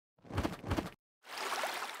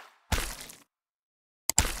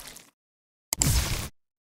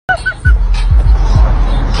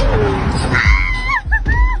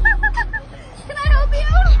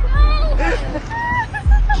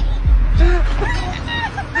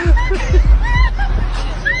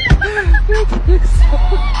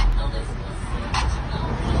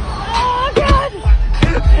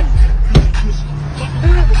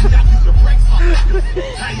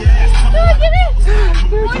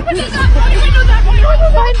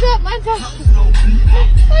Mine's up, mine's up.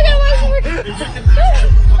 I got mine's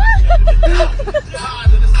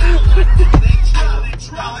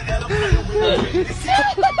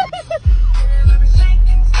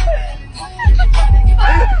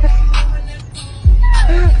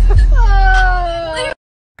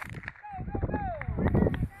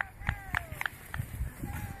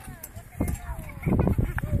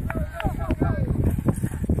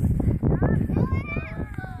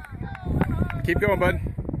Keep going, bud.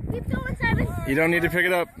 Keep going, Simon. You don't need to pick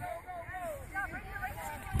it up.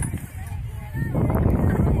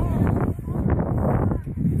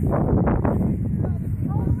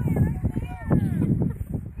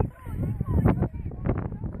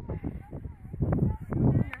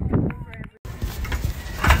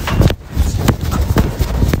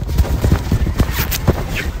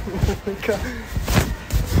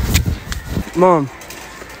 Mom.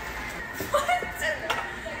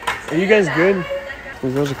 Are you guys good? The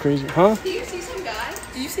girls are crazy. Huh? Do you see some guy?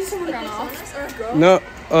 Do you see someone run off? Or a girl? No,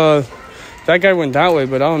 that guy went that way,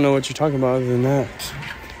 but I don't know what you're talking about other than that.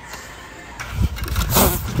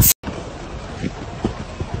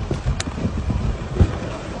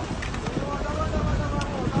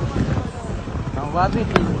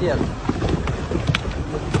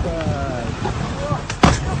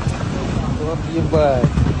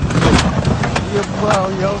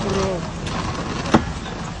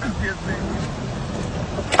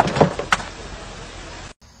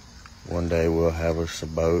 One day we'll have us a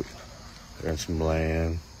boat and some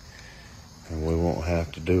land, and we won't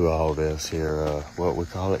have to do all this here, what we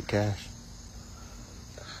call it, Cash?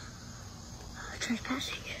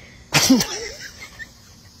 Trespassing.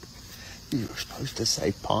 You were supposed to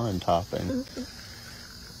say pond hopping.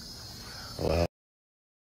 Well,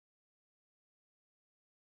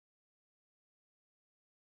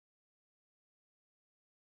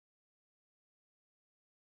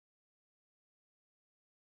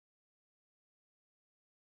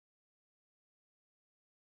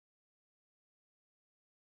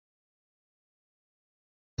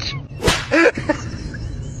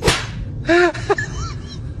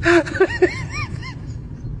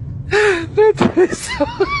 that is so...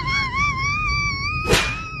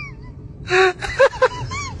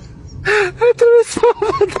 I do it so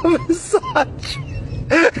much of a massage.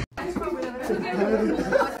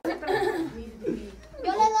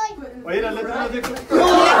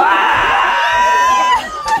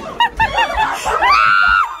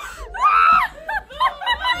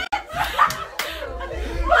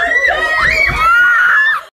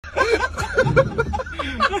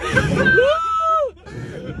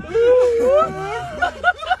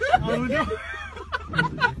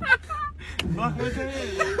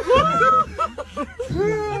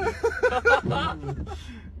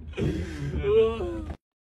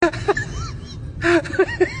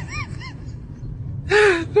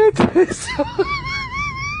 That is so...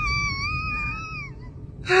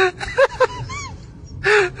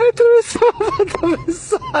 I do it so much of a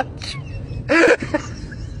massage.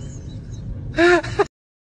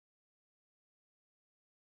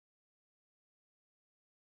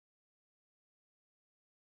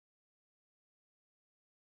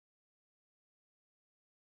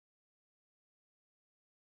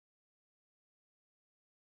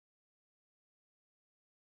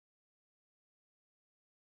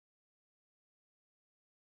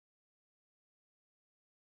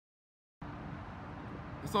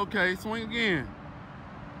 It's okay, swing again.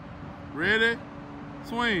 Ready?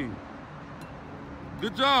 Swing.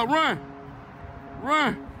 Good job, run.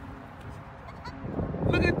 Run.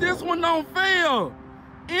 Look at this one, don't fail.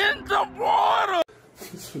 In the water.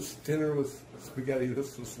 This was dinner with spaghetti,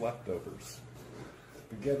 this was leftovers.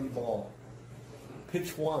 Spaghetti ball.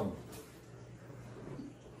 Pitch one.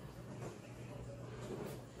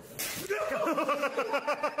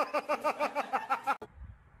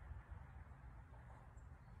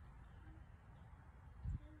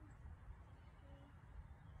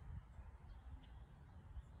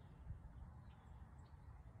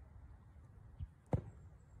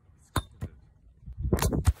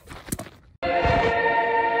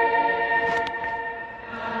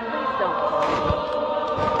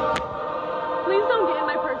 Please don't get in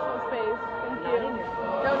my personal space. Thank you.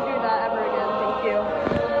 Don't do that ever again. Thank you.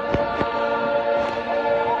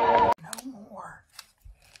 No more.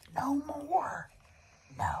 No more.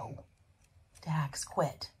 No. Dax,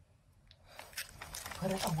 quit.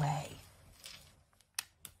 Put it away.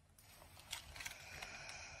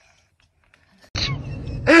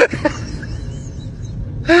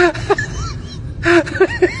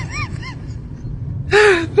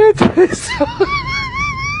 That is so...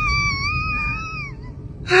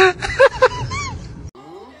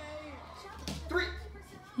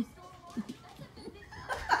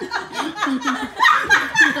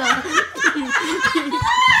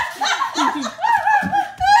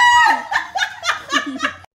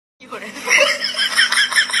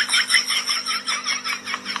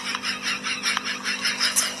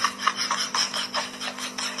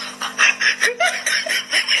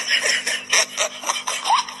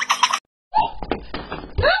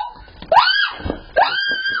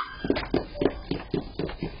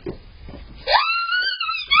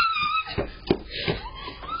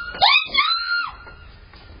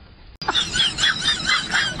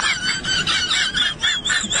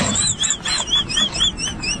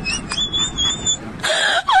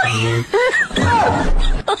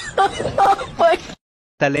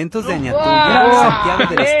 Talentos de Añatuya, Santiago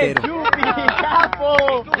del Estero.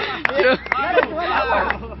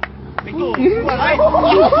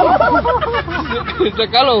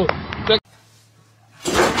 Sácalo. Are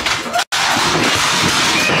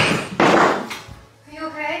you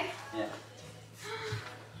okay? Yeah.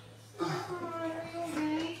 Are you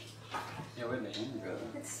okay? Yeah, where'd the hammer go?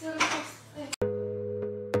 It's so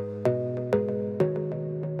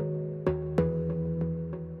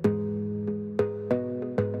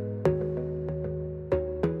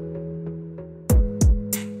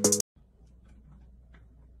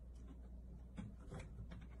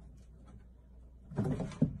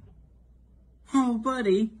Oh,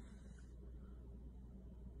 buddy.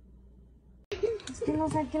 Es que no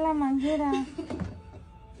saqué la manguera.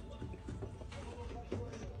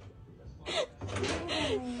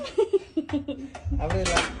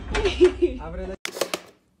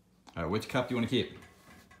 Alright, which cup do you want to keep?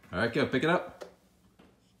 Alright, go, pick it up.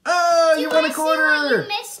 Oh, you won a see quarter! what you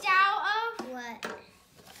missed out of? What?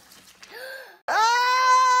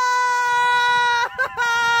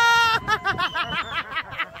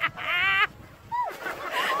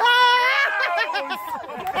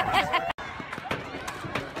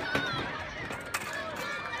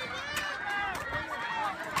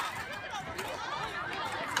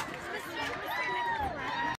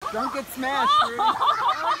 Don't get smashed, dude.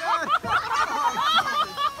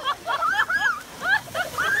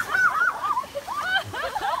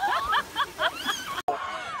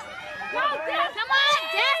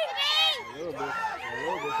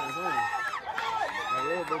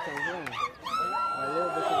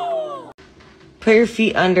 Put your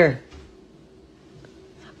feet under.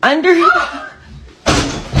 Under. What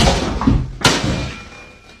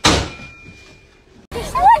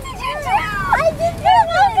did you do? I did not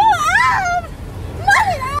go up! Look,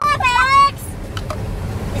 Alex!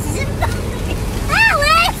 This isn't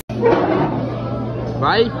Alex!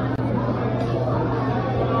 Vai.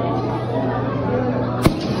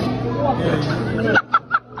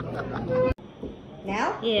 Now?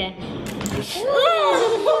 Yeah.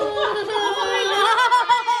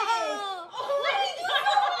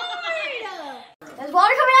 There's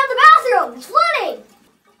water coming out of the bathroom! It's flooding!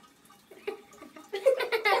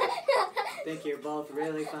 I think you're both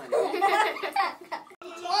really funny.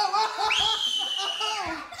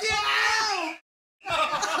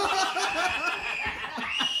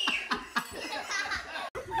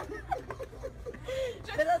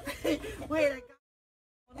 Wait, I got...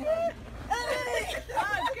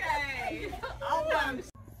 Okay. Almost.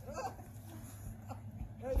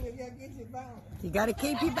 You gotta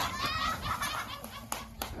keep your back.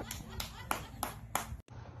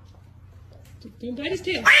 Don't bite his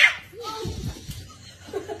tail.